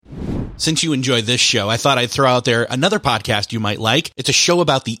Since you enjoy this show, I thought I'd throw out there another podcast you might like. It's a show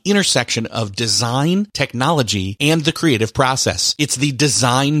about the intersection of design, technology, and the creative process. It's the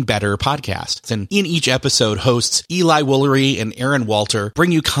Design Better podcast. And in each episode, hosts Eli Woolery and Aaron Walter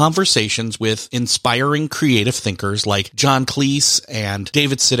bring you conversations with inspiring creative thinkers like John Cleese and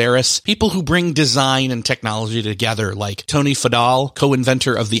David Sedaris, people who bring design and technology together like Tony Fadal,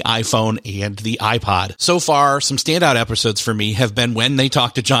 co-inventor of the iPhone and the iPod. So far, some standout episodes for me have been when they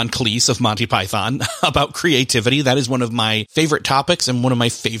talk to John Cleese of Monty Python about creativity. That is one of my favorite topics and one of my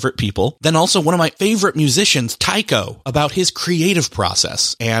favorite people. Then also one of my favorite musicians, Tycho, about his creative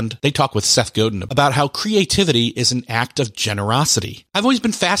process. And they talk with Seth Godin about how creativity is an act of generosity. I've always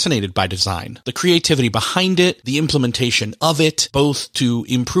been fascinated by design, the creativity behind it, the implementation of it, both to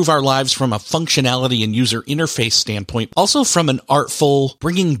improve our lives from a functionality and user interface standpoint, also from an artful,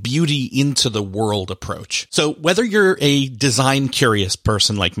 bringing beauty into the world approach. So whether you're a design curious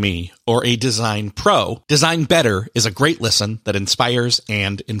person like me or a design pro, Design Better is a great listen that inspires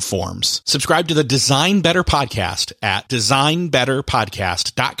and informs. Subscribe to the Design Better podcast at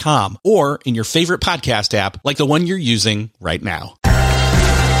designbetterpodcast.com or in your favorite podcast app like the one you're using right now.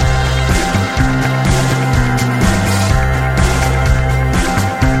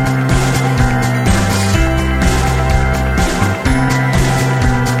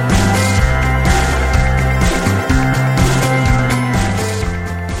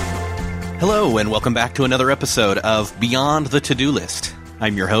 Hello, and welcome back to another episode of Beyond the To-Do List.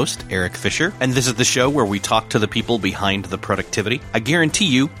 I'm your host, Eric Fisher, and this is the show where we talk to the people behind the productivity. I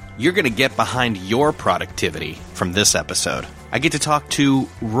guarantee you're going to get behind your productivity from this episode. I get to talk to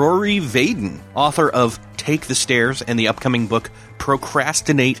Rory Vaden, author of Take the Stairs and the upcoming book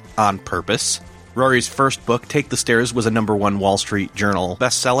Procrastinate on Purpose. Rory's first book, Take the Stairs, was a #1 Wall Street Journal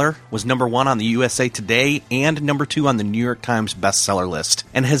bestseller, was #1 on the USA Today, and #2 on the New York Times bestseller list,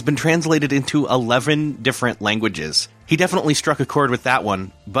 and has been translated into 11 different languages. He definitely struck a chord with that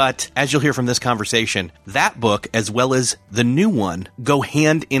one, but as you'll hear from this conversation, that book, as well as the new one, go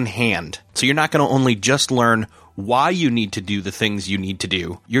hand in hand. So you're not going to only just learn why you need to do the things you need to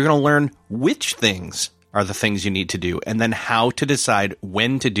do, you're going to learn which things are the things you need to do, and then how to decide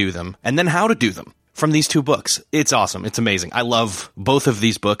when to do them, and then how to do them. From these two books. It's awesome. It's amazing. I love both of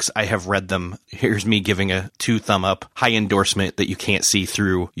these books. I have read them. Here's me giving a 2 thumb up, high endorsement that you can't see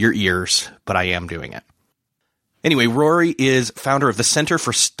through your ears, but I am doing it. Anyway, Rory is founder of the Center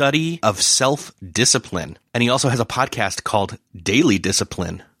for Study of Self-Discipline, and he also has a podcast called Daily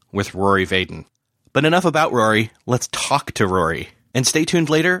Discipline with Rory Vaden. But enough about Rory. Let's talk to Rory. And stay tuned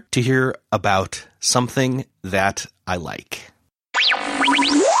later to hear about something that I like.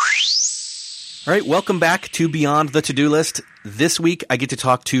 All right, welcome back to Beyond the To-Do List. This week, I get to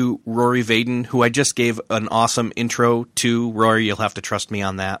talk to Rory Vaden, who I just gave an awesome intro to. Rory, you'll have to trust me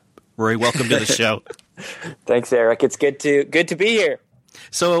on that. Rory, welcome to the show. Thanks, Eric. It's good to be here.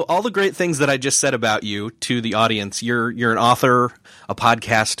 So all the great things that I just said about you to the audience, you're an author, a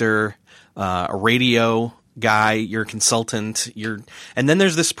podcaster, a radio guy, you're a consultant, and then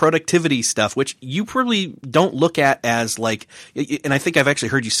there's this productivity stuff, which you probably don't look at as like, and I think I've actually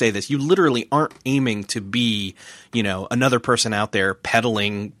heard you say this, you literally aren't aiming to be, another person out there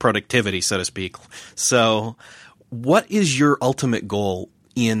peddling productivity, so to speak. So what is your ultimate goal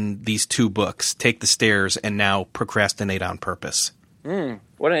in these two books, Take the Stairs and now Procrastinate on Purpose?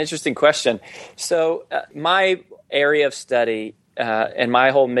 What an interesting question. So my area of study and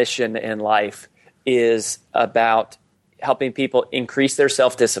my whole mission in life is about helping people increase their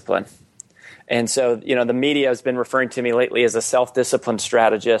self-discipline. And so, the media has been referring to me lately as a self-discipline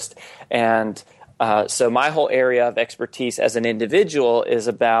strategist. And so my whole area of expertise as an individual is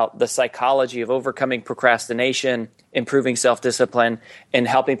about the psychology of overcoming procrastination, improving self-discipline, and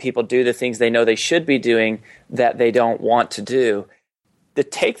helping people do the things they know they should be doing that they don't want to do. The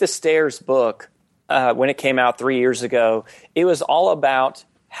Take the Stairs book, when it came out 3 years ago, it was all about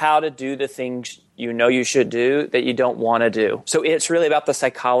how to do the things you know you should do that you don't want to do. So it's really about the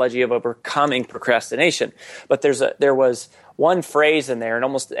psychology of overcoming procrastination. But there was one phrase in there in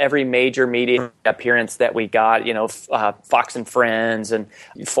almost every major media appearance that we got, Fox and Friends and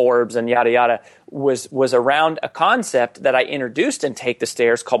Forbes and yada, yada, was around a concept that I introduced in Take the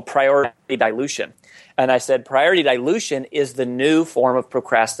Stairs called priority dilution. And I said, priority dilution is the new form of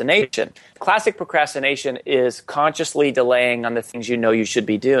procrastination. Classic procrastination is consciously delaying on the things you know you should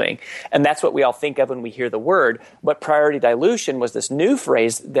be doing. And that's what we all think of when we hear the word. But priority dilution was this new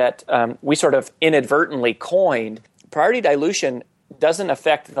phrase that we sort of inadvertently coined. Priority dilution doesn't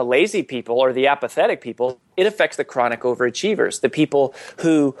affect the lazy people or the apathetic people. It affects the chronic overachievers, the people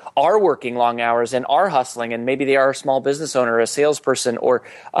who are working long hours and are hustling, and maybe they are a small business owner, a salesperson, or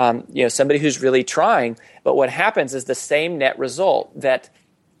somebody who's really trying. But what happens is the same net result, that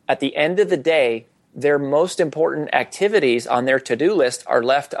at the end of the day, their most important activities on their to-do list are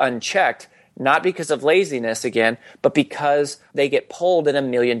left unchecked, not because of laziness again, but because they get pulled in a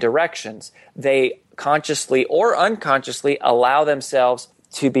million directions. They consciously or unconsciously allow themselves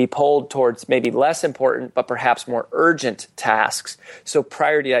to be pulled towards maybe less important, but perhaps more urgent tasks. So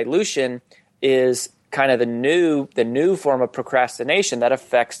priority dilution is kind of the new form of procrastination that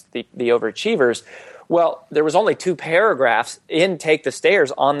affects the overachievers. Well, there was only 2 paragraphs in Take the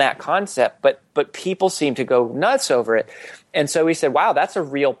Stairs on that concept, but people seem to go nuts over it. And so we said, wow, that's a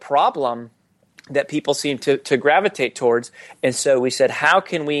real problem that people seem to gravitate towards. And so we said, how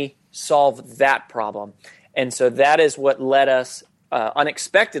can we solve that problem? And so that is what led us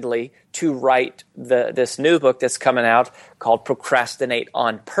unexpectedly to write this new book that's coming out called Procrastinate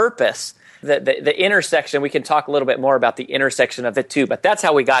on Purpose. The intersection, we can talk a little bit more about the intersection of the two, but that's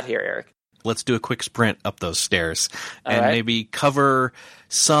how we got here, Eric. Let's do a quick sprint up those stairs and maybe cover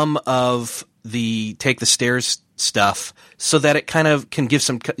some of the Take the Stairs stuff so that it kind of can give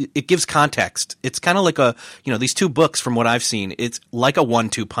it gives context. It's kind of like these 2 books from what I've seen, it's like a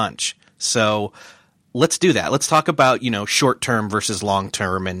 1-2 punch. So let's do that. Let's talk about, short-term versus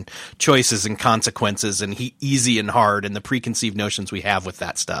long-term and choices and consequences and easy and hard and the preconceived notions we have with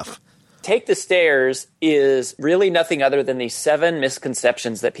that stuff. Take the Stairs is really nothing other than these 7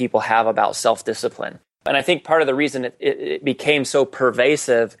 misconceptions that people have about self-discipline. And I think part of the reason it became so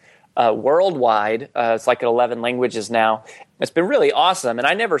pervasive worldwide, it's like in 11 languages now, it's been really awesome. And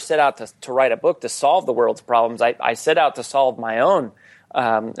I never set out to write a book to solve the world's problems. I set out to solve my own.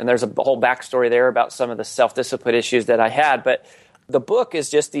 And there's a whole backstory there about some of the self-discipline issues that I had. But the book is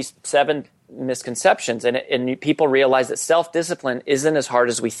just these 7 misconceptions. And people realize that self-discipline isn't as hard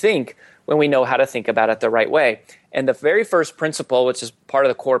as we think when we know how to think about it the right way. And the very first principle, which is part of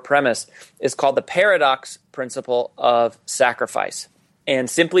the core premise, is called the paradox principle of sacrifice. And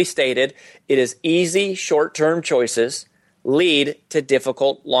simply stated, it is easy short-term choices lead to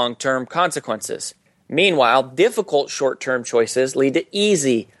difficult long-term consequences. Meanwhile, difficult short-term choices lead to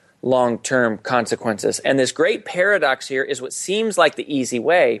easy long-term consequences. And this great paradox here is what seems like the easy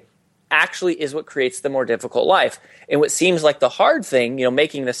way actually is what creates the more difficult life. And what seems like the hard thing,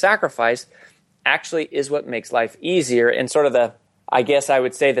 making the sacrifice, actually is what makes life easier. And sort of I guess I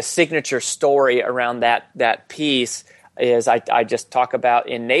would say the signature story around that piece is I just talk about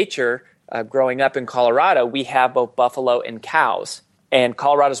in nature, growing up in Colorado, we have both buffalo and cows. And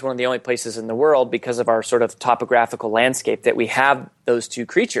Colorado is one of the only places in the world, because of our sort of topographical landscape, that we have those 2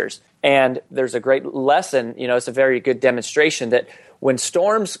 creatures. And there's a great lesson, it's a very good demonstration that when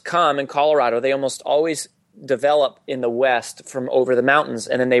storms come in Colorado, they almost always develop in the west from over the mountains,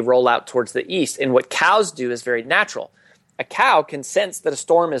 and then they roll out towards the east. And what cows do is very natural. A cow can sense that a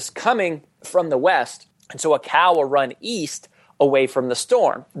storm is coming from the west, and so a cow will run east away from the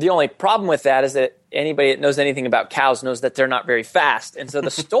storm. The only problem with that is that anybody that knows anything about cows knows that they're not very fast. And so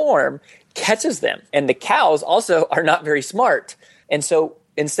the storm catches them. And the cows also are not very smart. And so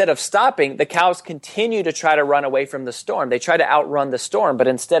instead of stopping, the cows continue to try to run away from the storm. They try to outrun the storm, but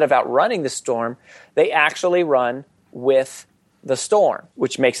instead of outrunning the storm, they actually run with the storm,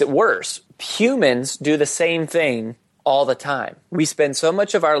 which makes it worse. Humans do the same thing all the time. We spend so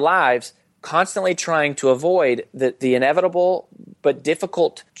much of our lives constantly trying to avoid the inevitable but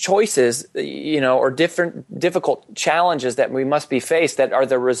difficult choices, or difficult challenges that we must be faced that are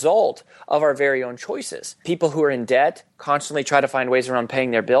the result of our very own choices. People who are in debt constantly try to find ways around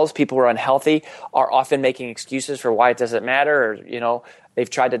paying their bills. People who are unhealthy are often making excuses for why it doesn't matter, or, they've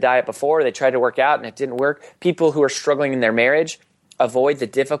tried to diet before, they tried to work out and it didn't work. People who are struggling in their marriage avoid the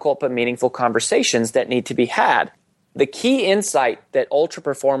difficult but meaningful conversations that need to be had. The key insight that ultra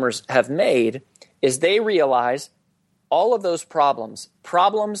performers have made is they realize all of those problems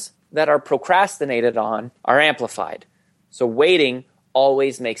that are procrastinated on, are amplified. So waiting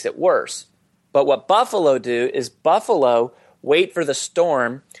always makes it worse. But what buffalo do is buffalo wait for the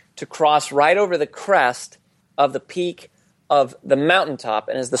storm to cross right over the crest of the peak of the mountaintop.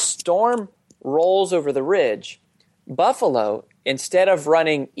 And as the storm rolls over the ridge, buffalo, instead of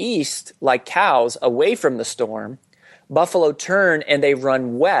running east like cows away from the storm, buffalo turn and they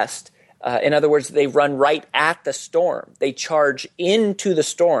run west. In other words, they run right at the storm. They charge into the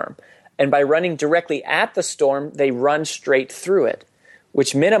storm. And by running directly at the storm, they run straight through it,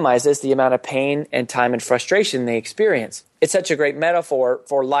 which minimizes the amount of pain and time and frustration they experience. It's such a great metaphor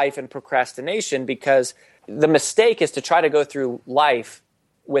for life and procrastination because The mistake is to try to go through life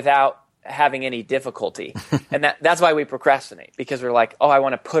without having any difficulty. And that's why we procrastinate, because we're like, oh, I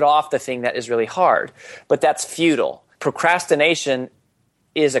want to put off the thing that is really hard. But that's futile. Procrastination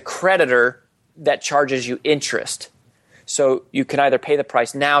is a creditor that charges you interest. So you can either pay the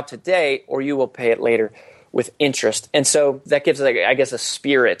price now today, or you will pay it later with interest. And so that gives, I guess, a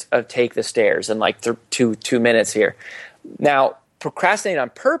spirit of take the stairs in like 2 minutes here. Now, procrastinate on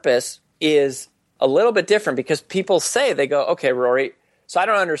purpose is a little bit different, because people say, they go, okay, Rory, so I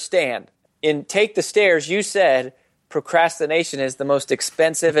don't understand. In Take the Stairs, you said procrastination is the most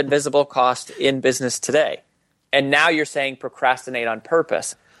expensive and visible cost in business today. And now you're saying procrastinate on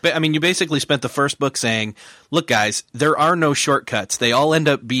purpose. But I mean, you basically spent the first book saying, look, guys, there are no shortcuts. They all end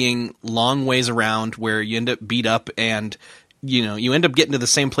up being long ways around where you end up beat up and, you end up getting to the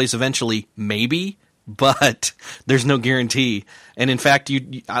same place eventually, maybe, but there's no guarantee. And in fact,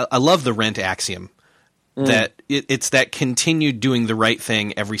 I love the rent axiom. That it's that continued doing the right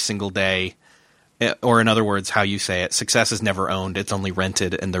thing every single day, or in other words, how you say it, success is never owned, it's only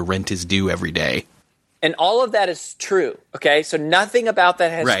rented, and the rent is due every day. And all of that is true, okay? So nothing about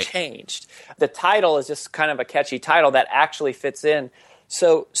that has changed. The title is just kind of a catchy title that actually fits in.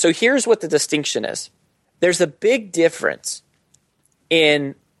 So here's what the distinction is. There's a big difference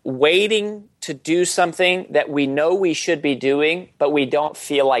in waiting to do something that we know we should be doing, but we don't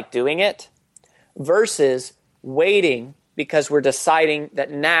feel like doing it, versus waiting because we're deciding that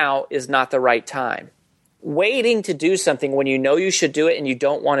now is not the right time. Waiting to do something when you know you should do it and you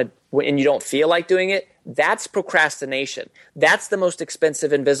don't feel like doing it, that's procrastination. That's the most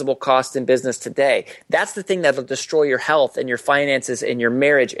expensive invisible cost in business today. That's the thing that will destroy your health and your finances and your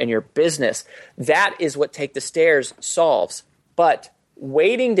marriage and your business. That is what Take the Stairs solves. But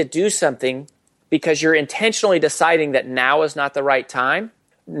waiting to do something because you're intentionally deciding that now is not the right time,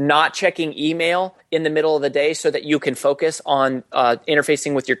 not checking email in the middle of the day so that you can focus on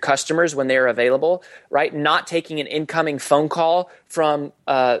interfacing with your customers when they're available, right? Not taking an incoming phone call from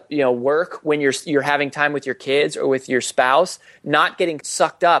work when you're having time with your kids or with your spouse, not getting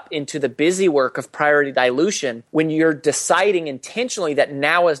sucked up into the busy work of priority dilution when you're deciding intentionally that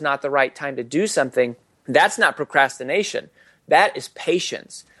now is not the right time to do something. That's not procrastination. That is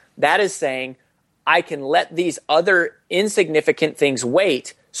patience. That is saying, I can let these other insignificant things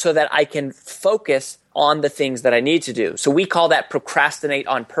wait so that I can focus on the things that I need to do. So we call that procrastinate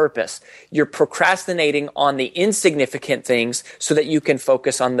on purpose. You're procrastinating on the insignificant things so that you can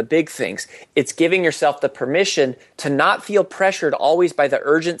focus on the big things. It's giving yourself the permission to not feel pressured always by the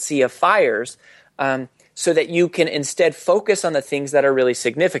urgency of fires, so that you can instead focus on the things that are really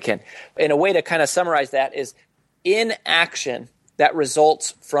significant. And a way to kind of summarize that is inaction that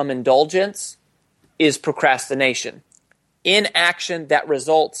results from indulgence is procrastination. Inaction that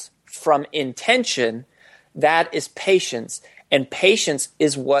results from intention, that is patience. And patience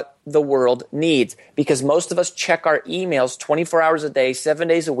is what the world needs, because most of us check our emails 24 hours a day, 7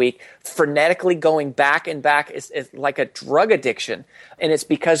 days a week, frenetically going back and back. It's like a drug addiction. And it's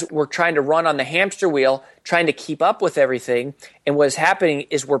because we're trying to run on the hamster wheel, trying to keep up with everything. And what is happening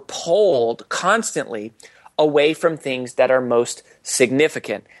is we're pulled constantly away from things that are most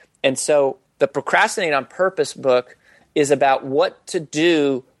significant. And so the Procrastinate on Purpose book is about what to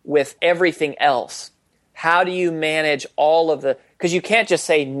do with everything else. How do you manage all of because you can't just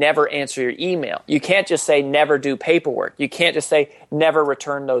say never answer your email. You can't just say never do paperwork. You can't just say never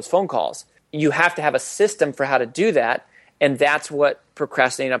return those phone calls. You have to have a system for how to do that, and that's what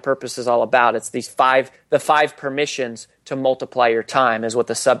Procrastinate on Purpose is all about. It's the 5 permissions to multiply your time is what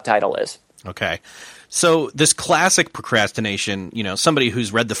the subtitle is. Okay. So this classic procrastination, somebody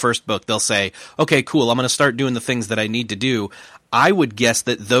who's read the first book, they'll say, okay, cool, I'm going to start doing the things that I need to do. I would guess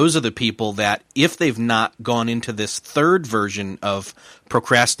that those are the people that, if they've not gone into this third version of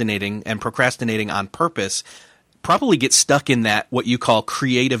procrastinating and procrastinating on purpose, probably get stuck in that what you call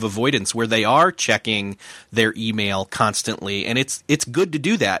creative avoidance, where they are checking their email constantly. And it's good to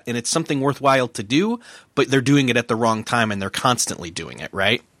do that, and it's something worthwhile to do, but they're doing it at the wrong time and they're constantly doing it,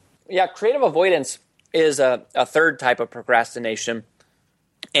 right? Yeah, creative avoidance is a third type of procrastination.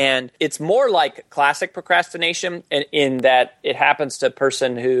 And it's more like classic procrastination in that it happens to a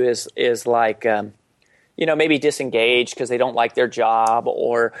person who is like, maybe disengaged because they don't like their job,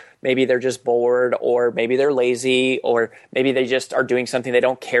 or maybe they're just bored, or maybe they're lazy, or maybe they just are doing something they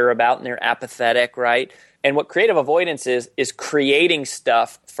don't care about and they're apathetic, right? And what creative avoidance is creating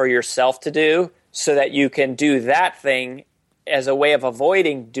stuff for yourself to do so that you can do that thing as a way of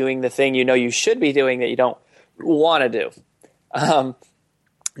avoiding doing the thing you should be doing that you don't want to do.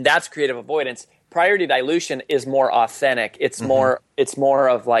 That's creative avoidance. Priority dilution is more authentic. It's more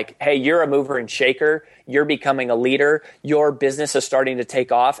of like, hey, you're a mover and shaker. You're becoming a leader. Your business is starting to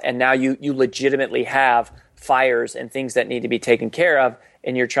take off, and now you legitimately have fires and things that need to be taken care of,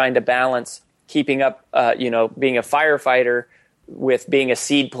 and you're trying to balance keeping up, being a firefighter with being a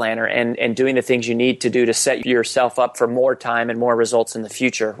seed planter and doing the things you need to do to set yourself up for more time and more results in the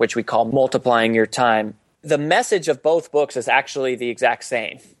future, which we call multiplying your time. The message of both books is actually the exact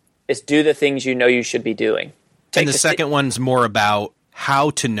same. Is do the things you know you should be doing. And the second one's more about how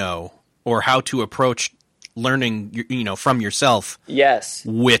to know or how to approach learning, from yourself. Yes.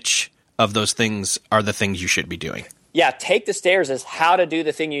 Which of those things are the things you should be doing. Yeah, Take the Stairs is how to do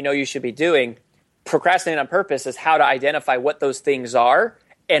the thing you know you should be doing. Procrastinate on Purpose is how to identify what those things are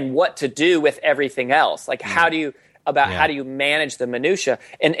and what to do with everything else. Like how do you manage the minutia?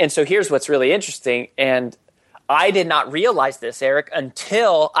 And so here's what's really interesting, and I did not realize this, Eric,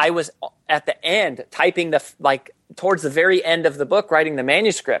 until I was at the end typing towards the very end of the book, writing the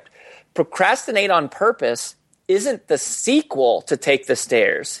manuscript. Procrastinate on Purpose isn't the sequel to Take the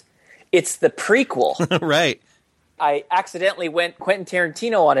Stairs. It's the prequel. Right. I accidentally went Quentin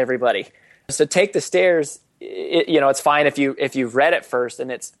Tarantino on everybody. So Take the Stairs, it's fine if you've read it first, and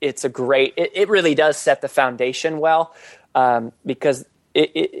it's a great. It really does set the foundation well, because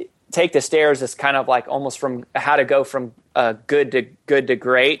Take the Stairs is kind of like almost from how to go from good to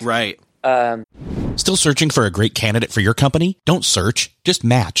great. Right. Still searching for a great candidate for your company? Don't search, just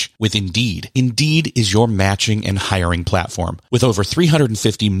match with Indeed. Indeed is your matching and hiring platform with over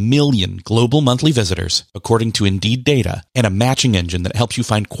 350 million global monthly visitors, according to Indeed data, and a matching engine that helps you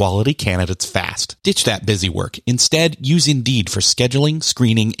find quality candidates fast. Ditch that busy work. Instead, use Indeed for scheduling,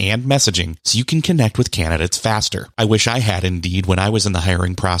 screening, and messaging so you can connect with candidates faster. I wish I had Indeed when I was in the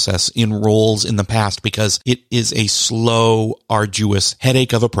hiring process in roles in the past, because it is a slow, arduous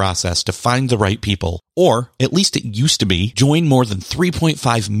headache of a process to find the right people. Or, at least it used to be. Join more than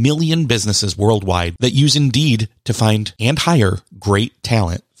 3.5 million businesses worldwide that use Indeed to find and hire great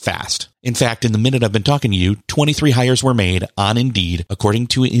talent fast. In fact, in the minute I've been talking to you, 23 hires were made on Indeed, according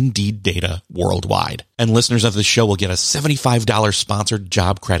to Indeed data worldwide. And listeners of the show will get a $75 sponsored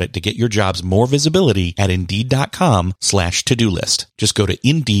job credit to get your jobs more visibility at Indeed.com/to-do list. Just go to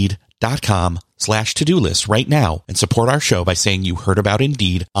Indeed.com/to-do list right now and support our show by saying you heard about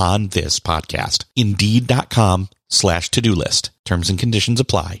Indeed on this podcast. Indeed.com/to-do list. Terms and conditions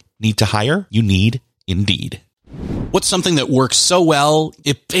apply. Need to hire? You need Indeed. What's something that works so well,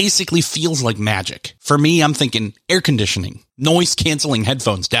 it basically feels like magic? For me, I'm thinking air conditioning, noise canceling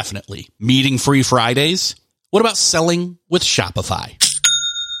headphones, definitely. Meeting free Fridays? What about selling with Shopify?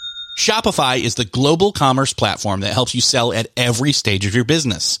 Shopify is the global commerce platform that helps you sell at every stage of your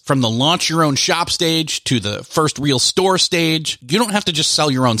business. From the launch your own shop stage to the first real store stage, you don't have to just sell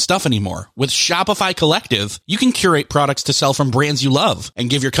your own stuff anymore. With Shopify Collective, you can curate products to sell from brands you love and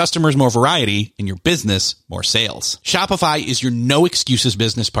give your customers more variety and your business more sales. Shopify is your no excuses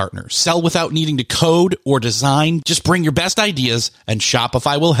business partner. Sell without needing to code or design. Just bring your best ideas and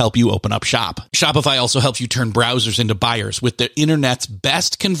Shopify will help you open up shop. Shopify also helps you turn browsers into buyers with the internet's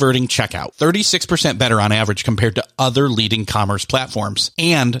best converting checkout. 36% better on average compared to other leading commerce platforms.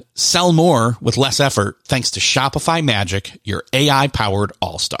 And sell more with less effort thanks to Shopify Magic, your AI-powered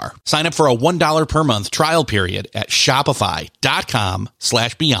all-star. Sign up for a $1 per month trial period at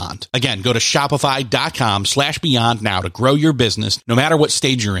shopify.com/beyond. Again, go to shopify.com/beyond now to grow your business no matter what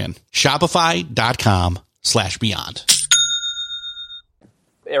stage you're in. Shopify.com/beyond.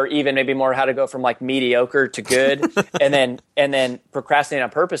 Or even maybe more how to go from like mediocre to good. and then procrastinate on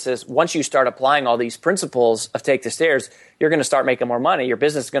purpose is once you start applying all these principles of Take the Stairs, you're going to start making more money. Your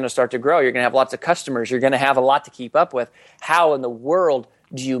business is going to start to grow. You're going to have lots of customers. You're going to have a lot to keep up with. How in the world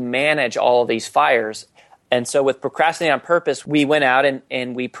do you manage all of these fires? And so with Procrastinate on Purpose, we went out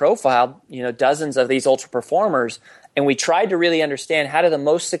and we profiled, dozens of these ultra performers, and we tried to really understand how do the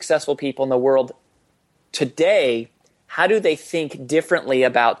most successful people in the world today, how do they think differently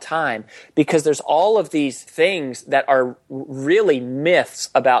about time? Because there's all of these things that are really myths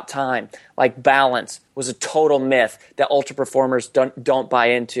about time, like balance was a total myth that ultra performers don't buy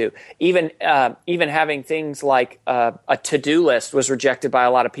into. Even having things like a to-do list was rejected by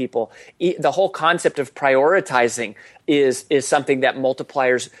a lot of people. The whole concept of prioritizing is something that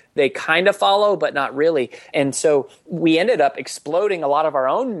multipliers, they kind of follow, but not really. And so we ended up exploding a lot of our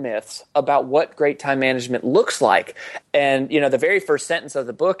own myths about what great time management looks like. And, the very first sentence of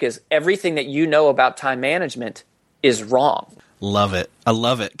the book is everything that you know about time management is wrong. Love it. I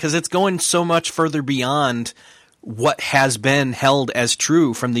love it because it's going so much further beyond what has been held as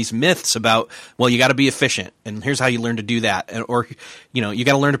true from these myths about, well, you got to be efficient, and here's how you learn to do that, or you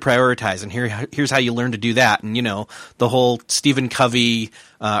got to learn to prioritize, and here's how you learn to do that, and the whole Stephen Covey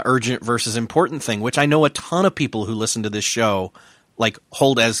urgent versus important thing, which I know a ton of people who listen to this show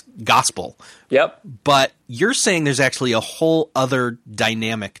hold as gospel. Yep. But you're saying there's actually a whole other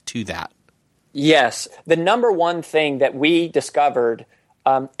dynamic to that. Yes. The number one thing that we discovered,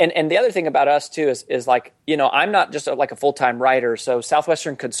 and the other thing about us too is I'm not just a full-time writer. So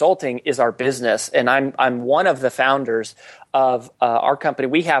Southwestern Consulting is our business, and I'm one of the founders of our company.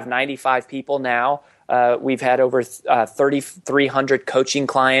 We have 95 people now. We've had over 3,300 coaching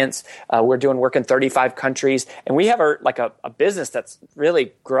clients. We're doing work in 35 countries, and we have a business that's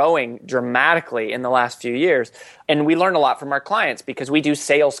really growing dramatically in the last few years. And we learn a lot from our clients because we do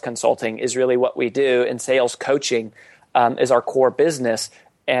sales consulting is really what we do, and sales coaching is our core business.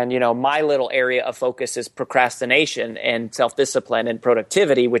 And, my little area of focus is procrastination and self-discipline and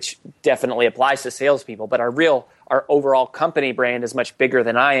productivity, which definitely applies to salespeople. But our overall company brand is much bigger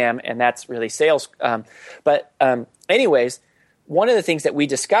than I am, and that's really sales. Anyways, one of the things that we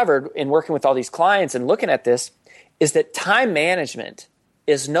discovered in working with all these clients and looking at this is that time management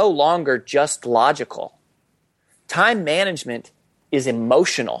is no longer just logical. Time management is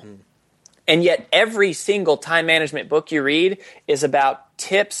emotional. And yet every single time management book you read is about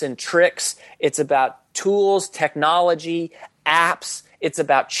tips and tricks. It's about tools, technology, apps. It's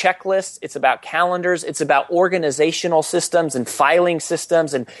about checklists. It's about calendars. It's about organizational systems and filing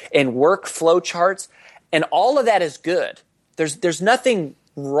systems and workflow charts. And all of that is good. There's nothing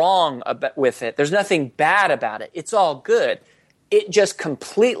wrong with it. There's nothing bad about it. It's all good. It just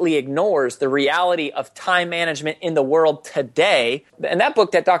completely ignores the reality of time management in the world today. And that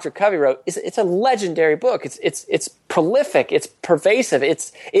book that Dr. Covey wrote, it's a legendary book. It's prolific. It's pervasive.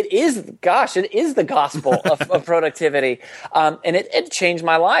 It is the gospel of productivity. And it changed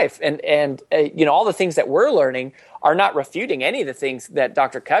my life. And all the things that we're learning are not refuting any of the things that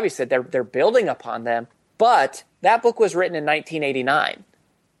Dr. Covey said. They're building upon them. But that book was written in 1989.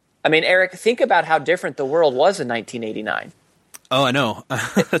 I mean, Eric, think about how different the world was in 1989. Oh, I know.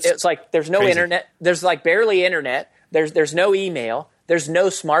 It's there's no crazy. internet. There's barely internet. There's no email. There's no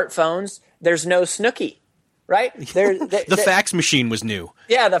smartphones. There's no Snooki, right? The fax machine was new.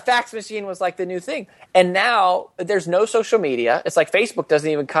 Yeah, the fax machine was the new thing. And now there's no social media. It's Facebook doesn't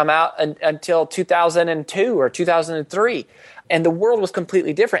even come out until 2002 or 2003. And the world was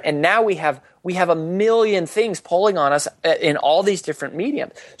completely different. And now we have a million things pulling on us in all these different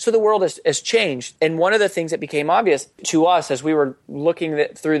mediums. So the world has changed. And one of the things that became obvious to us as we were looking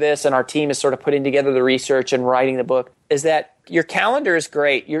through this, and our team is sort of putting together the research and writing the book, is that your calendar is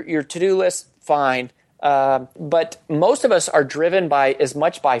great. Your to-do list, fine. But most of us are driven by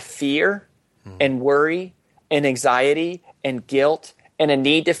fear and worry and anxiety and guilt and a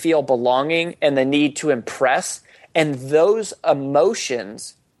need to feel belonging and the need to impress. And those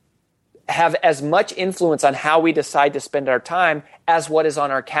emotions have as much influence on how we decide to spend our time as what is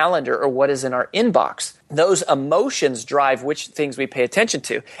on our calendar or what is in our inbox. Those emotions drive which things we pay attention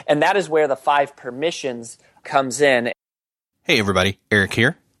to. And that is where the 5 permissions comes in. Hey, everybody. Eric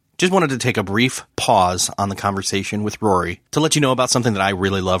here. Just wanted to take a brief pause on the conversation with Rory to let you know about something that I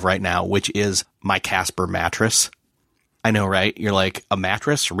really love right now, which is my Casper mattress. I know, right? You're like, a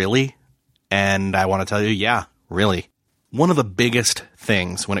mattress? Really? And I want to tell you, yeah, really. One of the biggest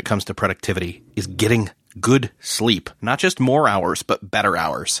things when it comes to productivity is getting good sleep. Not just more hours, but better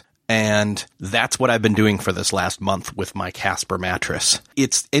hours. And that's what I've been doing for this last month with my Casper mattress.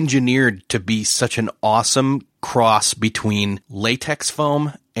 It's engineered to be such an awesome cross between latex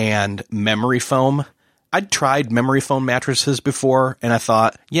foam and memory foam. I'd tried memory foam mattresses before, and I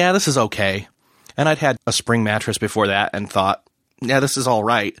thought, yeah, this is okay. And I'd had a spring mattress before that and thought, yeah, this is all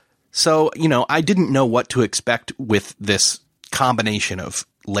right. So, I didn't know what to expect with this combination of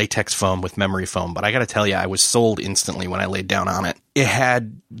latex foam with memory foam, but I got to tell you, I was sold instantly when I laid down on it. It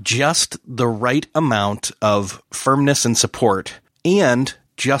had just the right amount of firmness and support and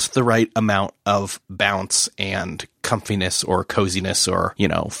just the right amount of bounce and comfiness or coziness or,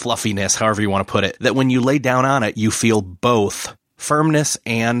 fluffiness, however you want to put it, that when you lay down on it, you feel both firmness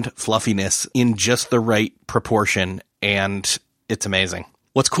and fluffiness in just the right proportion, and it's amazing.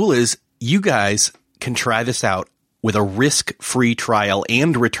 What's cool is you guys can try this out with a risk-free trial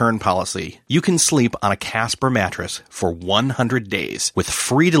and return policy. You can sleep on a Casper mattress for 100 days with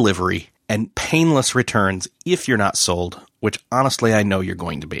free delivery and painless returns if you're not sold, which honestly I know you're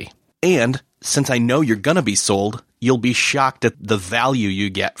going to be. And since I know you're going to be sold, you'll be shocked at the value you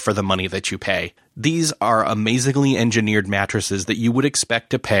get for the money that you pay. These are amazingly engineered mattresses that you would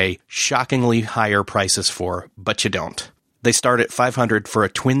expect to pay shockingly higher prices for, but you don't. They start at $500 for a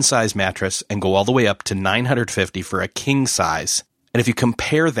twin-size mattress and go all the way up to $950 for a king-size. And if you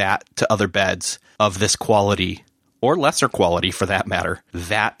compare that to other beds of this quality, or lesser quality for that matter,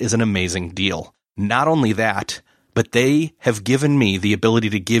 that is an amazing deal. Not only that, but they have given me the ability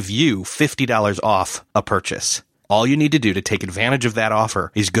to give you $50 off a purchase. All you need to do to take advantage of that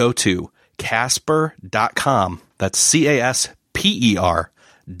offer is go to Casper.com, that's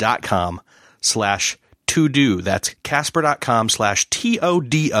Casper.com/TODO, that's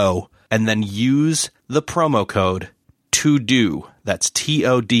Casper.com/TODO, and then use the promo code TODO, that's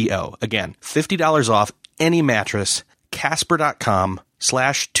TODO. Again, $50 off any mattress,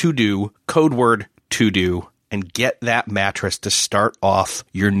 Casper.com/TODO, code word TODO, and get that mattress to start off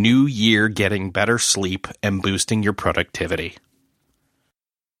your new year getting better sleep and boosting your productivity.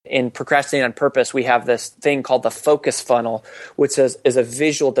 In Procrastinating on Purpose, we have this thing called the focus funnel, which is a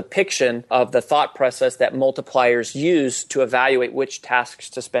visual depiction of the thought process that multipliers use to evaluate which tasks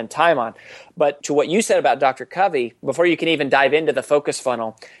to spend time on. But to what you said about Dr. Covey, before you can even dive into the focus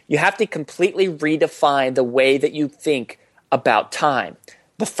funnel, you have to completely redefine the way that you think about time.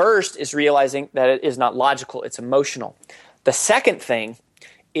 The first is realizing that it is not logical, it's emotional. The second thing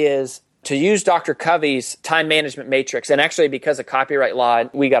is to use Dr. Covey's time management matrix, and actually because of copyright law,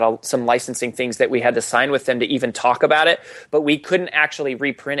 we got some licensing things that we had to sign with them to even talk about it, but we couldn't actually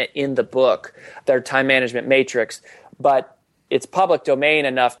reprint it in the book, their time management matrix. But it's public domain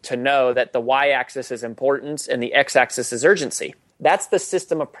enough to know that the y-axis is importance and the x-axis is urgency. That's the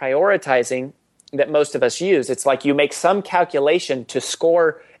system of prioritizing that most of us use. It's like you make some calculation to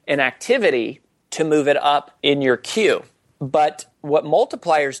score an activity to move it up in your queue. But what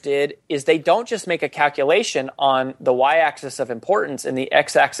multipliers did is they don't just make a calculation on the y-axis of importance and the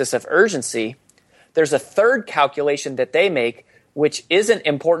x-axis of urgency. There's a third calculation that they make, which isn't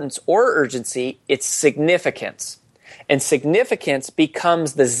importance or urgency, it's significance. And significance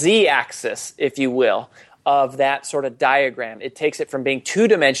becomes the z-axis, if you will, of that sort of diagram. It takes it from being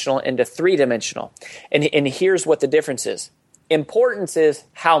two-dimensional into three-dimensional. And here's what the difference is. Importance is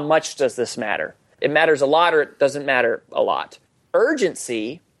how much does this matter? It matters a lot or it doesn't matter a lot.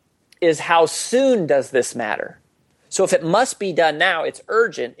 Urgency is how soon does this matter? So if it must be done now, it's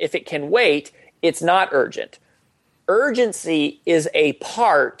urgent. If it can wait, it's not urgent. Urgency is a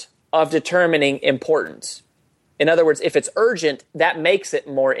part of determining importance. In other words, if it's urgent, that makes it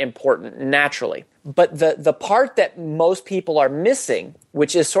more important naturally. But the part that most people are missing,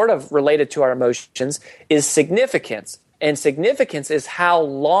 which is sort of related to our emotions, is significance. And significance is how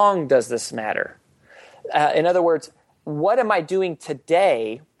long does this matter? In other words, what am I doing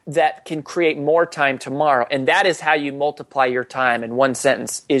today that can create more time tomorrow? And that is how you multiply your time in one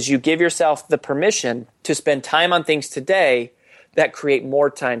sentence, is you give yourself the permission to spend time on things today that create more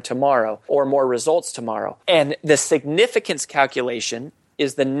time tomorrow or more results tomorrow. And the significance calculation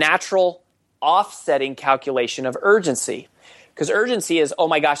is the natural offsetting calculation of urgency. Because urgency is, oh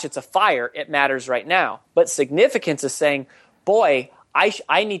my gosh, it's a fire, it matters right now. But significance is saying, boy,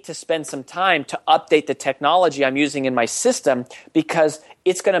 I need to spend some time to update the technology I'm using in my system because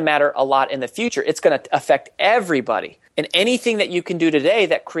it's going to matter a lot in the future. It's going to affect everybody. And anything that you can do today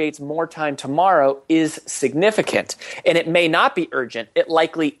that creates more time tomorrow is significant. And it may not be urgent. It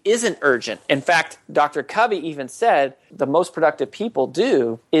likely isn't urgent. In fact, Dr. Covey even said the most productive people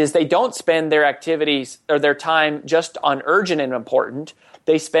do is they don't spend their activities or their time just on urgent and important.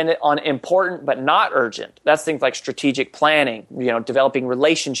 They spend it on important but not urgent. That's things like strategic planning, developing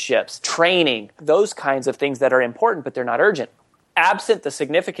relationships, training, those kinds of things that are important but they're not urgent. Absent the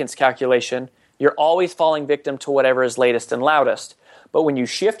significance calculation, you're always falling victim to whatever is latest and loudest. But when you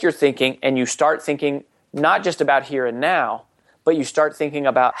shift your thinking and you start thinking not just about here and now, but you start thinking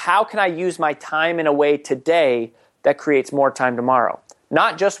about how can I use my time in a way today that creates more time tomorrow?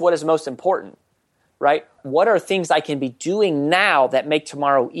 Not just what is most important, right? What are things I can be doing now that make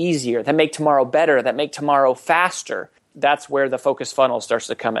tomorrow easier, that make tomorrow better, that make tomorrow faster? That's where the focus funnel starts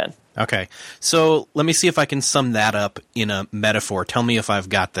to come in. Okay. So let me see if I can sum that up in a metaphor. Tell me if I've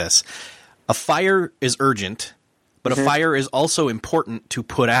got this. A fire is urgent, but a fire is also important to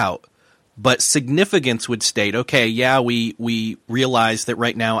put out. But significance would state, okay, yeah, we realize that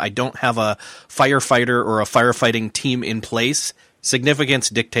right now I don't have a firefighter or a firefighting team in place. Significance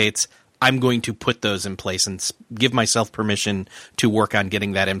dictates I'm going to put those in place and give myself permission to work on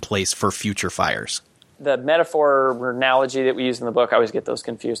getting that in place for future fires. The metaphor or analogy that we use in the book, I always get those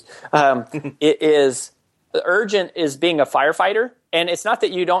confused. It is urgent is being a firefighter. And it's not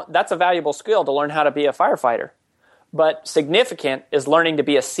that you don't, that's a valuable skill to learn how to be a firefighter. But significant is learning to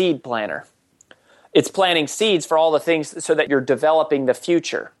be a seed planter. It's planting seeds for all the things so that you're developing the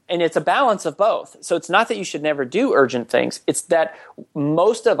future. And it's a balance of both. So it's not that you should never do urgent things. It's that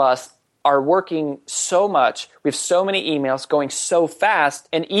most of us are working so much. We have so many emails going so fast.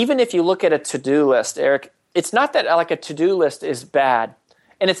 And even if you look at a to-do list, Eric, it's not that like a to-do list is bad.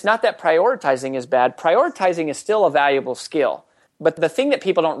 And it's not that prioritizing is bad. Prioritizing is still a valuable skill. But the thing that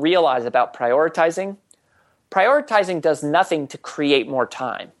people don't realize about prioritizing does nothing to create more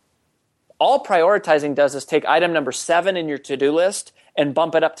time. All prioritizing does is take item number 7 in your to-do list and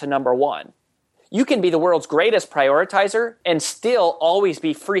bump it up to number 1. You can be the world's greatest prioritizer and still always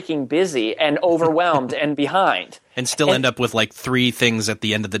be freaking busy and overwhelmed and behind. And still end up with like 3 things at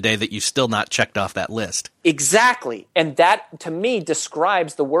the end of the day that you still not checked off that list. Exactly. And that, to me,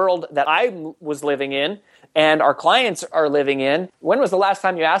 describes the world that I was living in and our clients are living in. When was the last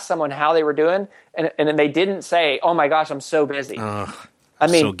time you asked someone how they were doing and they didn't say, oh my gosh, I'm so busy? I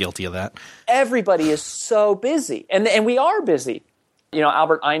mean, so guilty of that. Everybody is so busy, and we are busy. You know,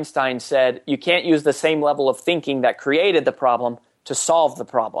 Albert Einstein said, you can't use the same level of thinking that created the problem to solve the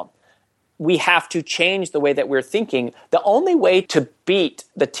problem. We have to change the way that we're thinking. The only way to beat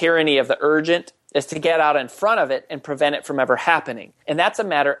the tyranny of the urgent is to get out in front of it and prevent it from ever happening. And that's a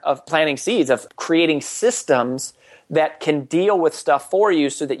matter of planting seeds, of creating systems that can deal with stuff for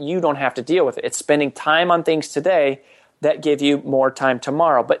you so that you don't have to deal with it. It's spending time on things today that give you more time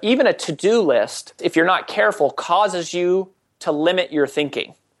tomorrow. But even a to-do list, if you're not careful, causes you to limit your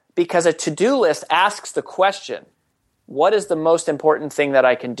thinking. Because a to-do list asks the question, what is the most important thing that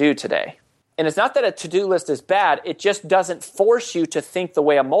I can do today? And it's not that a to-do list is bad, it just doesn't force you to think the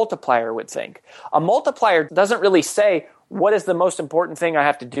way a multiplier would think. A multiplier doesn't really say, what is the most important thing I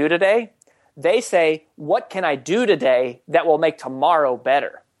have to do today? They say, what can I do today that will make tomorrow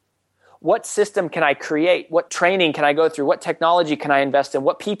better? What system can I create? What training can I go through? What technology can I invest in?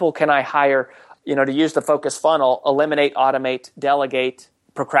 What people can I hire? You know, to use the focus funnel, eliminate, automate, delegate,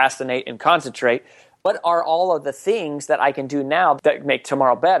 procrastinate, and concentrate. What are all of the things that I can do now that make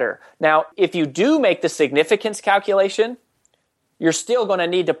tomorrow better? Now, if you do make the significance calculation, you're still going to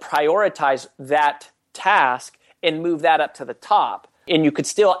need to prioritize that task and move that up to the top. And you could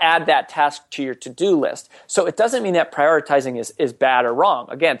still add that task to your to-do list. So it doesn't mean that prioritizing is bad or wrong.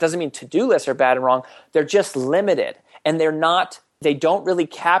 Again, it doesn't mean to-do lists are bad and wrong. They're just limited. And they don't really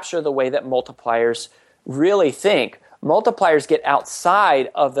capture the way that multipliers really think. Multipliers get outside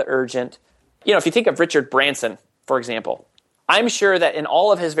of the urgent. You know, if you think of Richard Branson, for example, I'm sure that in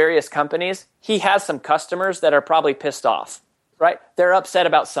all of his various companies, he has some customers that are probably pissed off, right? They're upset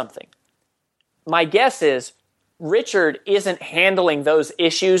about something. My guess is Richard isn't handling those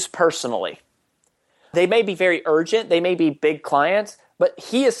issues personally. They may be very urgent, they may be big clients, but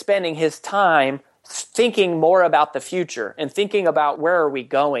he is spending his time thinking more about the future and thinking about where are we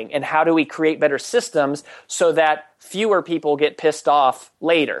going and how do we create better systems so that fewer people get pissed off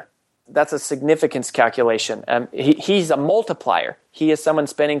later. That's a significance calculation. He's a multiplier. He is someone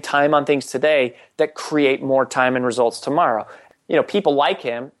spending time on things today that create more time and results tomorrow. You know, people like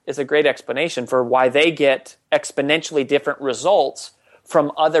him is a great explanation for why they get exponentially different results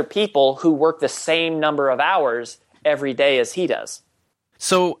from other people who work the same number of hours every day as he does.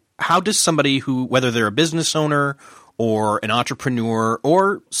 So how does somebody who, whether they're a business owner or an entrepreneur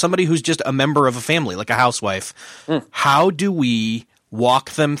or somebody who's just a member of a family, like a housewife, how do we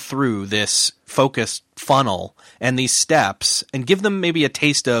walk them through this focused funnel and these steps and give them maybe a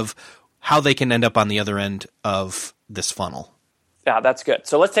taste of how they can end up on the other end of this funnel? Yeah, that's good.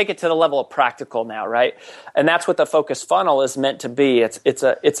 So let's take it to the level of practical now, right? And that's what the focus funnel is meant to be.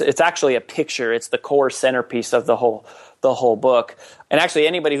 It's actually a picture. It's the core centerpiece of the whole book. And actually,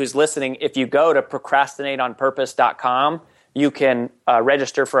 anybody who's listening, if you go to procrastinateonpurpose.com, you can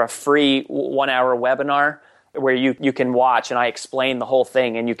register for a free 1-hour webinar where you can watch, and I explain the whole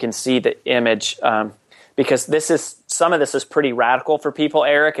thing, and you can see the image. Because some of this is pretty radical for people,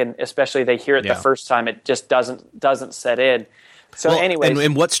 Eric, and especially they hear it the first time, it just doesn't set in. So anyways.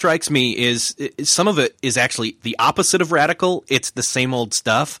 And what strikes me is some of it is actually the opposite of radical. It's the same old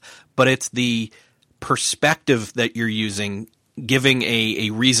stuff, but it's the perspective that you're using, giving a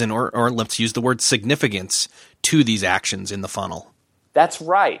reason or let's use the word significance to these actions in the funnel. That's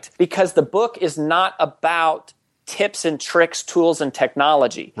right, because the book is not about tips and tricks, tools and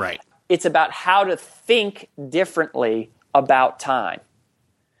technology. Right. It's about how to think differently about time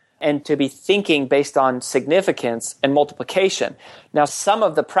and to be thinking based on significance and multiplication. Now, some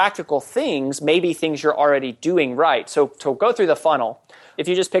of the practical things may be things you're already doing right. So to go through the funnel, if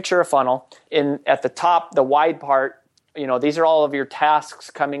you just picture a funnel, at the top, the wide part these are all of your tasks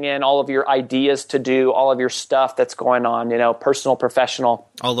coming in, all of your ideas to do, all of your stuff that's going on, personal, professional.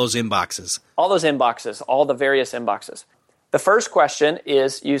 All those inboxes. All those inboxes, all the various inboxes. The first question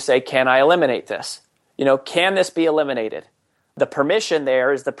is you say, can I eliminate this? Can this be eliminated? The permission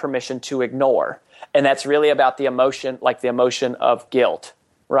there is the permission to ignore. And that's really about the emotion, like the emotion of guilt,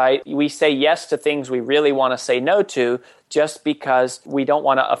 right? We say yes to things we really want to say no to just because we don't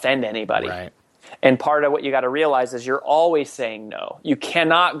want to offend anybody. Right. And part of what you got to realize is you're always saying no. You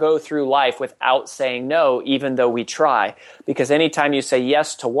cannot go through life without saying no, even though we try. Because anytime you say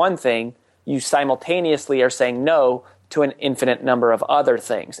yes to one thing, you simultaneously are saying no to an infinite number of other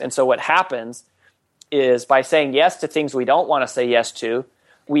things. And so what happens is by saying yes to things we don't want to say yes to,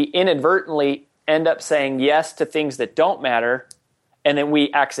 we inadvertently end up saying yes to things that don't matter, and then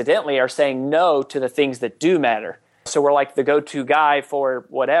we accidentally are saying no to the things that do matter. So we're like the go-to guy for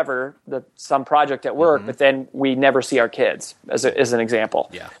whatever, some project at work, but then we never see our kids, as an example.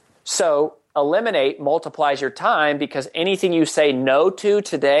 Yeah. So eliminate multiplies your time because anything you say no to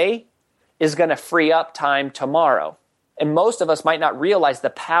today is going to free up time tomorrow. And most of us might not realize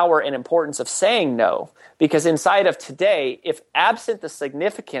the power and importance of saying no, because inside of today, if absent the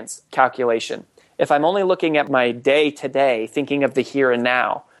significance calculation, if I'm only looking at my day today, thinking of the here and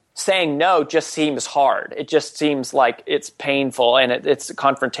now, saying no just seems hard. It just seems like it's painful and it's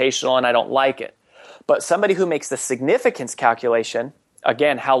confrontational and I don't like it. But somebody who makes the significance calculation,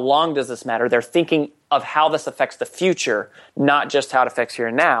 again, how long does this matter? They're thinking of how this affects the future, not just how it affects here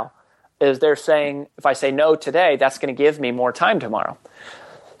and now. Is they're saying, if I say no today, that's going to give me more time tomorrow.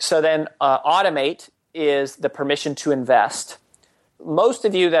 So then automate is the permission to invest. Most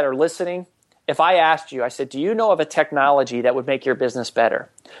of you that are listening, if I asked you, I said, do you know of a technology that would make your business better?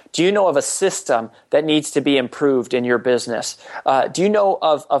 Do you know of a system that needs to be improved in your business? Do you know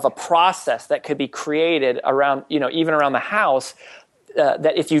of a process that could be created around, even around the house,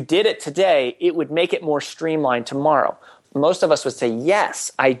 that if you did it today, it would make it more streamlined tomorrow? Most of us would say,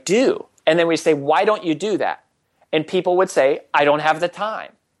 yes, I do. And then we say, why don't you do that? And people would say, I don't have the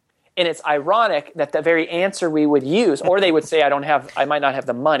time. And it's ironic that the very answer we would use, or they would say, I might not have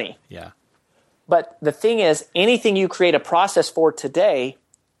the money. Yeah. But the thing is, anything you create a process for today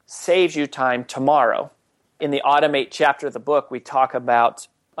saves you time tomorrow. In the Automate chapter of the book, we talk about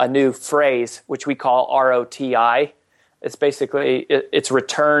a new phrase, which we call ROTI. It's basically, it's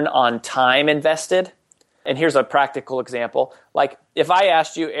return on time invested. And here's a practical example. Like if I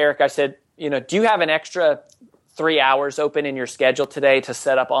asked you, Eric, I said, do you have an extra 3 hours open in your schedule today to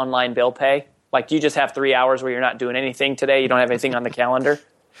set up online bill pay? Like, do you just have 3 hours where you're not doing anything today? You don't have anything on the calendar?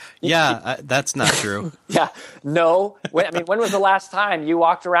 Yeah, that's not true. Yeah, no. When was the last time you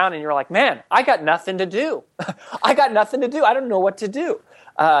walked around and you're like, man, I got nothing to do. I got nothing to do. I don't know what to do.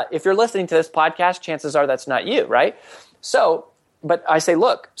 If you're listening to this podcast, chances are that's not you, right? So, but I say,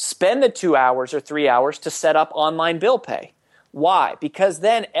 look, spend the 2 hours or 3 hours to set up online bill pay. Why? Because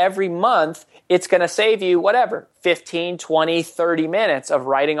then every month it's going to save you whatever, 15, 20, 30 minutes of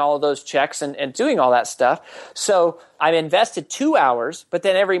writing all of those checks and doing all that stuff. So I've invested 2 hours, but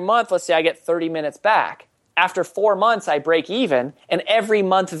then every month, let's say I get 30 minutes back. After 4 months, I break even, and every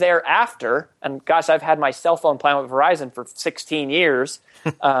month thereafter, and gosh, I've had my cell phone plan with Verizon for 16 years,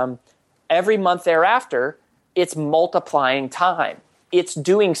 every month thereafter, it's multiplying time. It's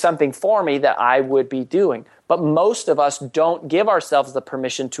doing something for me that I would be doing. But most of us don't give ourselves the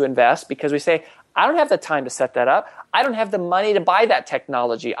permission to invest because we say, I don't have the time to set that up. I don't have the money to buy that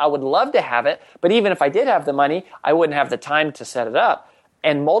technology. I would love to have it, but even if I did have the money, I wouldn't have the time to set it up.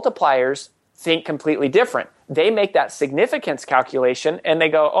 And multipliers think completely different. They make that significance calculation and they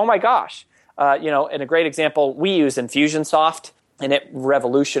go, oh my gosh. And a great example, we use Infusionsoft, and it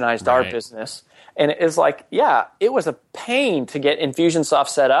revolutionized our business. And it is like, yeah, it was a pain to get Infusionsoft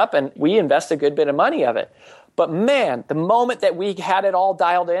set up, and we invest a good bit of money of it. But man, the moment that we had it all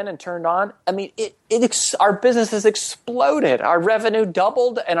dialed in and turned on, I mean, our business has exploded. Our revenue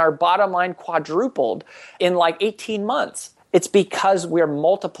doubled and our bottom line quadrupled in like 18 months. It's because we're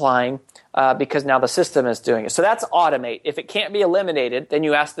multiplying because now the system is doing it. So that's automate. If it can't be eliminated, then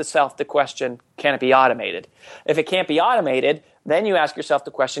you ask yourself the question, can it be automated? If it can't be automated, then you ask yourself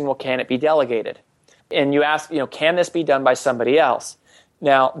the question, well, can it be delegated? And you ask, can this be done by somebody else?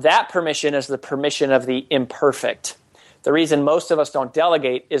 Now, that permission is the permission of the imperfect. The reason most of us don't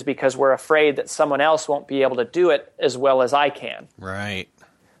delegate is because we're afraid that someone else won't be able to do it as well as I can. Right.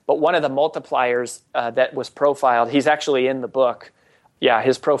 But one of the multipliers that was profiled, he's actually in the book. Yeah,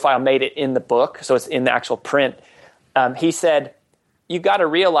 his profile made it in the book, so it's in the actual print. He said, you got to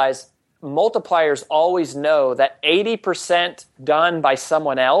realize multipliers always know that 80% done by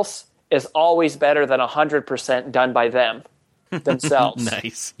someone else is always better than 100% done by them themselves.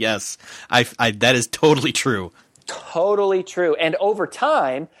 Nice. Yes. That is totally true. Totally true. And over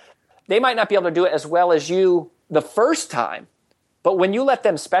time, they might not be able to do it as well as you the first time. But when you let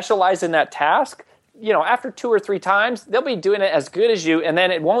them specialize in that task, after 2 or 3 times, they'll be doing it as good as you, and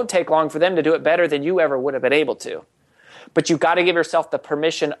then it won't take long for them to do it better than you ever would have been able to. But you've got to give yourself the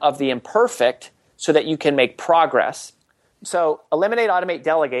permission of the imperfect so that you can make progress. So eliminate, automate,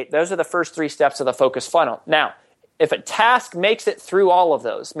 delegate, those are the first 3 steps of the focus funnel. Now, if a task makes it through all of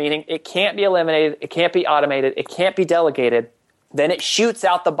those, meaning it can't be eliminated, it can't be automated, it can't be delegated, then it shoots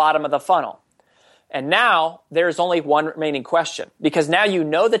out the bottom of the funnel. And now there's only one remaining question, because now you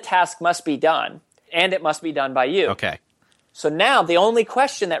know the task must be done, and it must be done by you. Okay. So now the only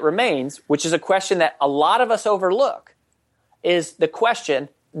question that remains, which is a question that a lot of us overlook, is the question,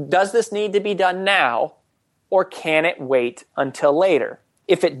 does this need to be done now, or can it wait until later?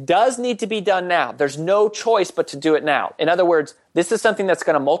 If it does need to be done now, there's no choice but to do it now. In other words, this is something that's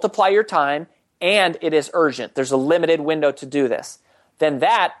going to multiply your time, and it is urgent. There's a limited window to do this. Then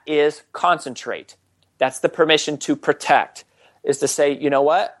that is concentrate. That's the permission to protect, is to say, you know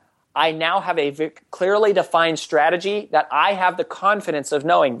what? I now have a clearly defined strategy that I have the confidence of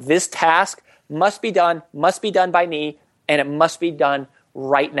knowing this task must be done by me, and it must be done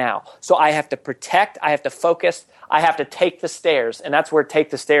right now. So I have to protect, I have to focus, I have to take the stairs, and that's where take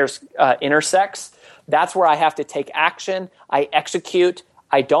the stairs intersects. That's where I have to take action, I execute,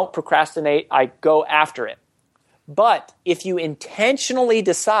 I don't procrastinate, I go after it. But if you intentionally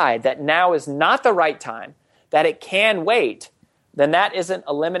decide that now is not the right time, that it can wait, then that isn't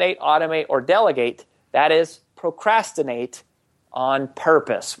eliminate, automate, or delegate. That is procrastinate on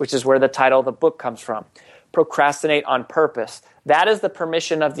purpose, which is where the title of the book comes from. Procrastinate on purpose. That is the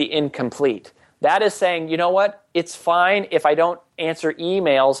permission of the incomplete. That is saying, you know what? It's fine if I don't answer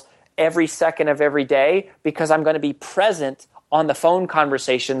emails every second of every day, because I'm going to be present on the phone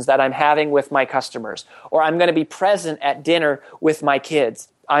conversations that I'm having with my customers, or I'm going to be present at dinner with my kids.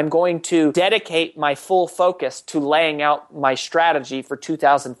 I'm going to dedicate my full focus to laying out my strategy for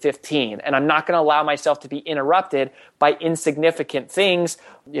 2015, and I'm not going to allow myself to be interrupted by insignificant things,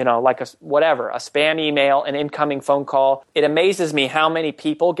 like a spam email, an incoming phone call. It amazes me how many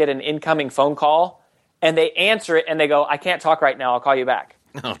people get an incoming phone call and they answer it and they go, I can't talk right now, I'll call you back.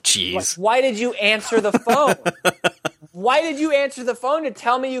 Oh, jeez. Why did you answer the phone? Why did you answer the phone to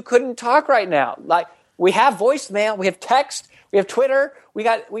tell me you couldn't talk right now? Like, we have voicemail, we have text, we have Twitter, we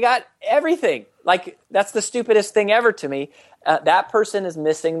got everything. Like, that's the stupidest thing ever to me. That person is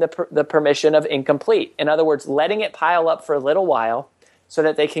missing the permission of incomplete. In other words, letting it pile up for a little while so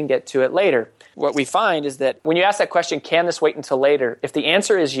that they can get to it later. What we find is that when you ask that question, can this wait until later? If the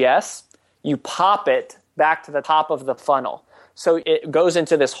answer is yes, you pop it back to the top of the funnel. So it goes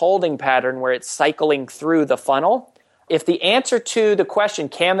into this holding pattern where it's cycling through the funnel. If the answer to the question,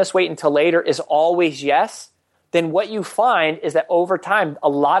 can this wait until later, is always yes, then what you find is that over time, a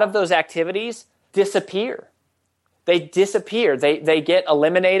lot of those activities disappear. They disappear. They get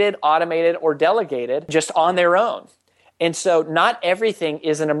eliminated, automated, or delegated just on their own. And so not everything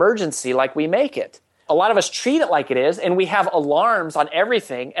is an emergency like we make it. A lot of us treat it like it is, and we have alarms on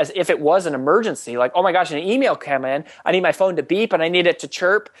everything as if it was an emergency. Like, oh my gosh, an email came in, I need my phone to beep, and I need it to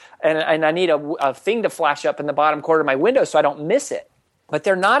chirp, and I need a thing to flash up in the bottom corner of my window so I don't miss it. But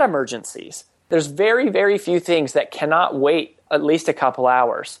they're not emergencies. There's very, very few things that cannot wait at least a couple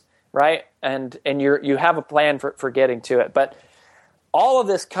hours, right? And you have a plan for getting to it. But all of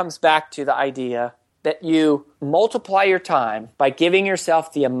this comes back to the idea that you multiply your time by giving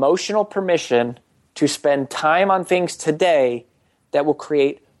yourself the emotional permission to spend time on things today that will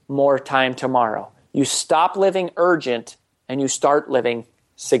create more time tomorrow. You stop living urgent and you start living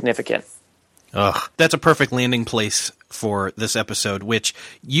significant. That's a perfect landing place for this episode, which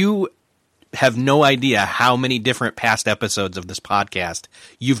you have no idea how many different past episodes of this podcast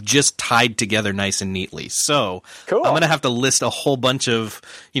you've just tied together nice and neatly. So cool. I'm going to have to list a whole bunch of,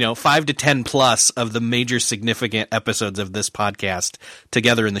 5 to 10 plus of the major significant episodes of this podcast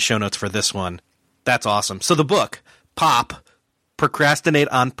together in the show notes for this one. That's awesome. So the book, Pop, Procrastinate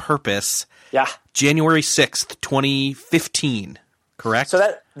on Purpose, January 6th, 2015, correct?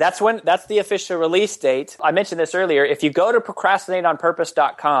 So that's the official release date. I mentioned this earlier. If you go to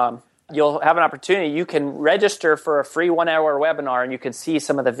procrastinateonpurpose.com, you'll have an opportunity. You can register for a free 1-hour webinar, and you can see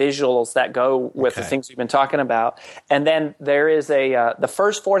some of the visuals that go with the things we've been talking about. And then there is the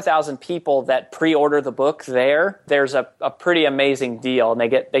first 4,000 people that pre-order the book there's a pretty amazing deal. And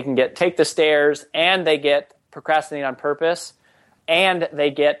they can take the stairs, and they get Procrastinate on Purpose, and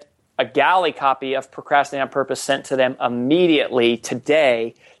they get a galley copy of Procrastinate on Purpose sent to them immediately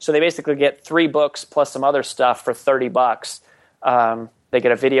today. So they basically get 3 books plus some other stuff for $30. They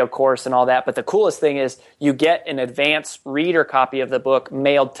get a video course and all that. But the coolest thing is you get an advanced reader copy of the book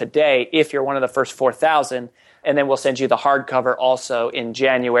mailed today if you're one of the first 4,000. And then we'll send you the hardcover also in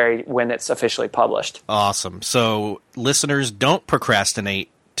January when it's officially published. Awesome. So listeners, don't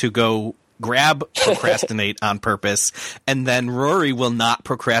procrastinate to go grab Procrastinate on Purpose, and then Rory will not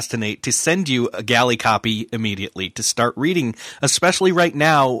procrastinate to send you a galley copy immediately to start reading, especially right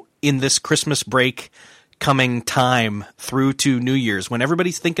now in this Christmas break coming time through to New Year's, when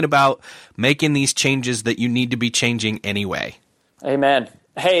everybody's thinking about making these changes that you need to be changing anyway. Amen.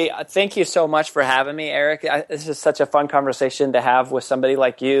 Hey, thank you so much for having me, Eric. This is such a fun conversation to have with somebody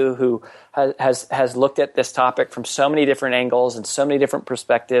like you who has looked at this topic from so many different angles and so many different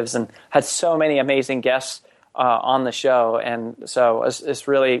perspectives and had so many amazing guests on the show. And so it's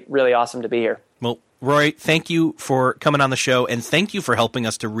really, really awesome to be here. Well, Roy, thank you for coming on the show, and thank you for helping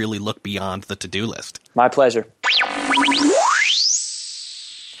us to really look beyond the to-do list. My pleasure.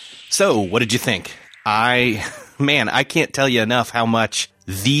 So, what did you think? I can't tell you enough how much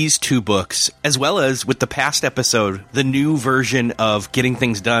these 2 books, as well as with the past episode, the new version of Getting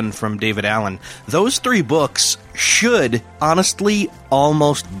Things Done from David Allen, those 3 books should honestly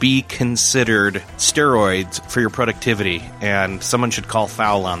almost be considered steroids for your productivity, and someone should call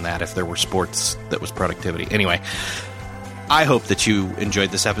foul on that if there were sports that was productivity. Anyway, I hope that you enjoyed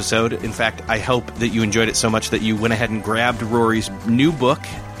this episode. In fact, I hope that you enjoyed it so much that you went ahead and grabbed Rory's new book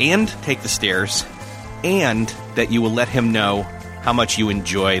and Take the Stairs, and that you will let him know how much you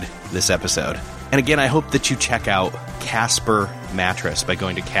enjoyed this episode. And again, I hope that you check out Casper Mattress by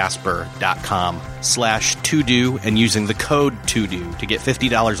going to casper.com/todo and using the code TODO to get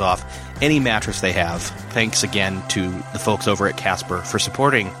 $50 off any mattress they have. Thanks again to the folks over at Casper for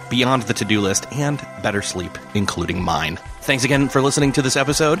supporting Beyond the To-Do List and Better Sleep, including mine. Thanks again for listening to this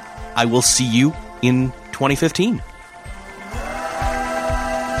episode. I will see you in 2015.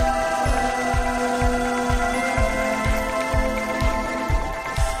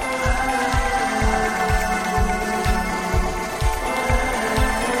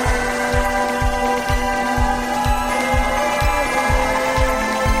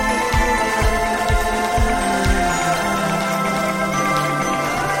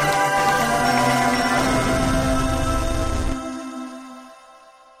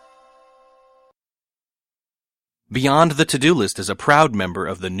 Beyond the To-Do List is a proud member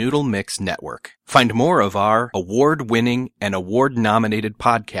of the Noodle Mix Network. Find more of our award-winning and award-nominated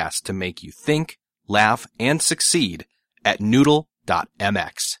podcasts to make you think, laugh, and succeed at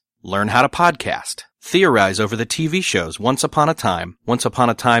noodle.mx. Learn how to podcast. Theorize over the TV shows Once Upon a Time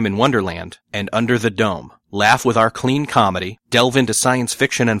in Wonderland, and Under the Dome. Laugh with our clean comedy, delve into science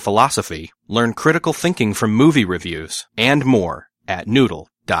fiction and philosophy, learn critical thinking from movie reviews, and more at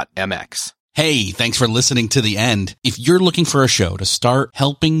noodle.mx. Hey, thanks for listening to the end. If you're looking for a show to start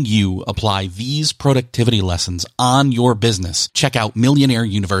helping you apply these productivity lessons on your business, check out Millionaire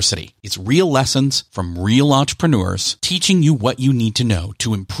University. It's real lessons from real entrepreneurs teaching you what you need to know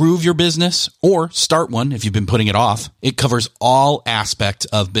to improve your business or start one if you've been putting it off. It covers all aspects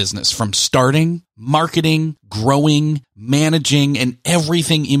of business, from starting, marketing, growing, managing, and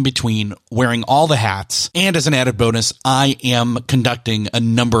everything in between, wearing all the hats. And as an added bonus, I am conducting a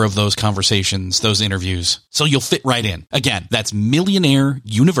number of those conversations, those interviews, so you'll fit right in. Again, that's Millionaire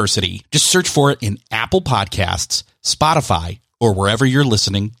University. Just search for it in Apple Podcasts, Spotify, or wherever you're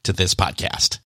listening to this podcast.